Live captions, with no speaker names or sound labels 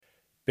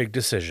Big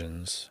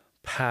decisions,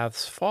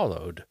 paths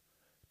followed,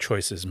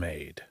 choices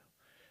made.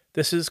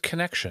 This is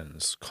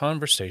Connections,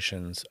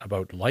 conversations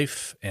about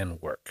life and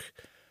work.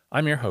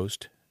 I'm your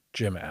host,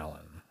 Jim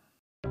Allen.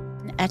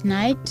 At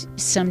night,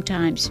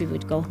 sometimes we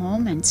would go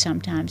home and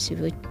sometimes we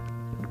would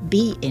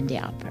be in the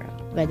opera,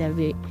 whether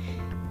we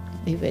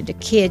were the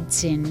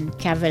kids in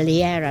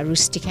Cavaliera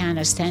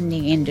Rusticana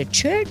standing in the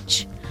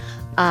church,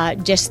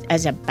 just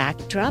as a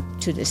backdrop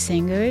to the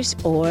singers,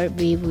 or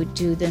we would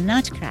do the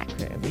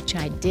Nutcracker, which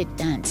I did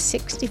dance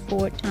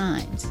 64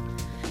 times.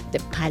 The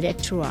Pas de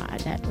Trois,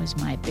 that was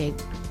my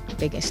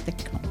biggest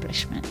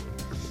accomplishment.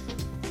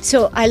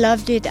 So I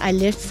loved it, I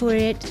lived for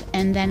it,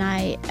 and then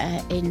it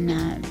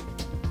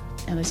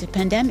was a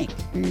pandemic,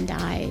 and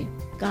I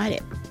got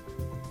it.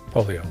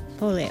 Polio.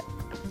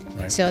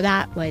 Right. So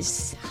that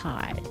was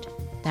hard.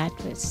 That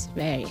was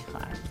very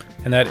hard.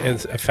 And that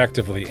has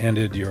effectively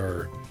ended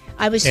your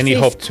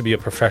hope to be a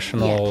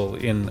professional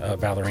in a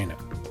ballerina.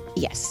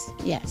 Yes.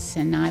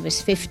 And I was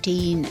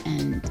 15,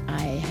 and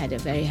I had a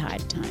very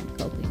hard time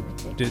coping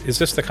with it. Is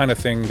this the kind of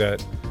thing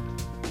that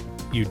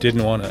you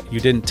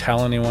didn't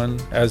tell anyone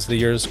as the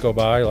years go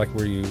by? Like,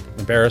 were you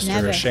embarrassed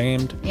or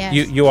ashamed? Yes.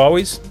 You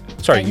always?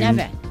 Sorry,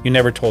 never. You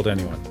never told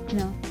anyone?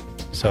 No.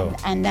 So.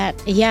 And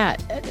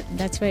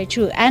that's very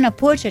true. Anna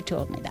Porter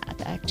told me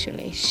that,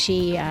 actually.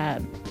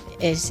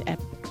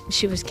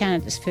 She was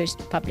Canada's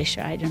first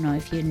publisher. I don't know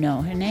if you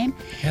know her name.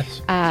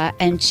 Yes.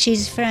 And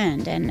she's a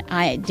friend, and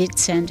I did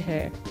send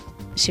her.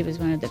 She was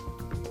one of the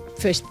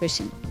first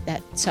person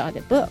that saw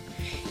the book.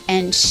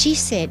 And she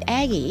said,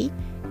 Aggie,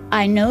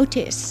 I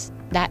noticed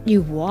that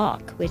you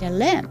walk with a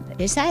limp.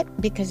 Is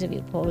that because of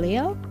your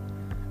polio?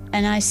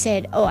 And I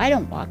said, oh, I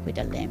don't walk with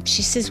a limp.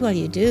 She says, well,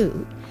 you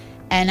do.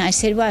 And I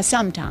said, well,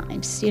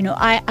 sometimes.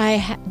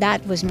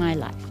 That was my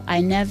life.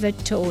 I never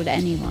told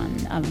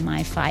anyone of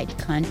my fight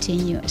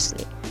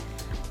continuously.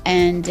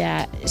 And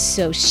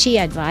so she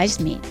advised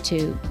me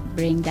to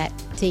bring that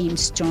theme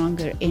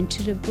stronger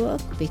into the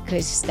book,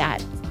 because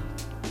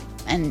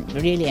and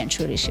really and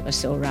truly she was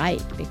so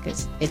right,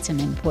 because it's an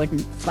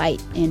important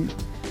fight in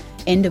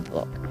the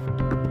book.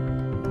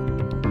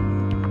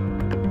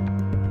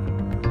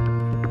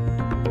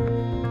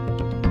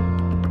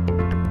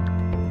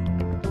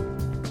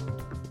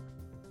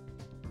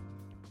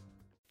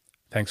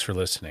 Thanks for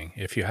listening.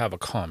 If you have a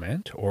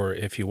comment or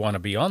if you want to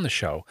be on the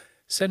show,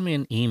 send me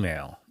an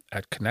email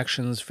at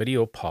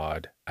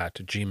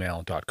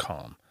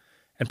connectionsvideopod@gmail.com.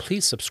 And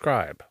please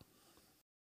subscribe.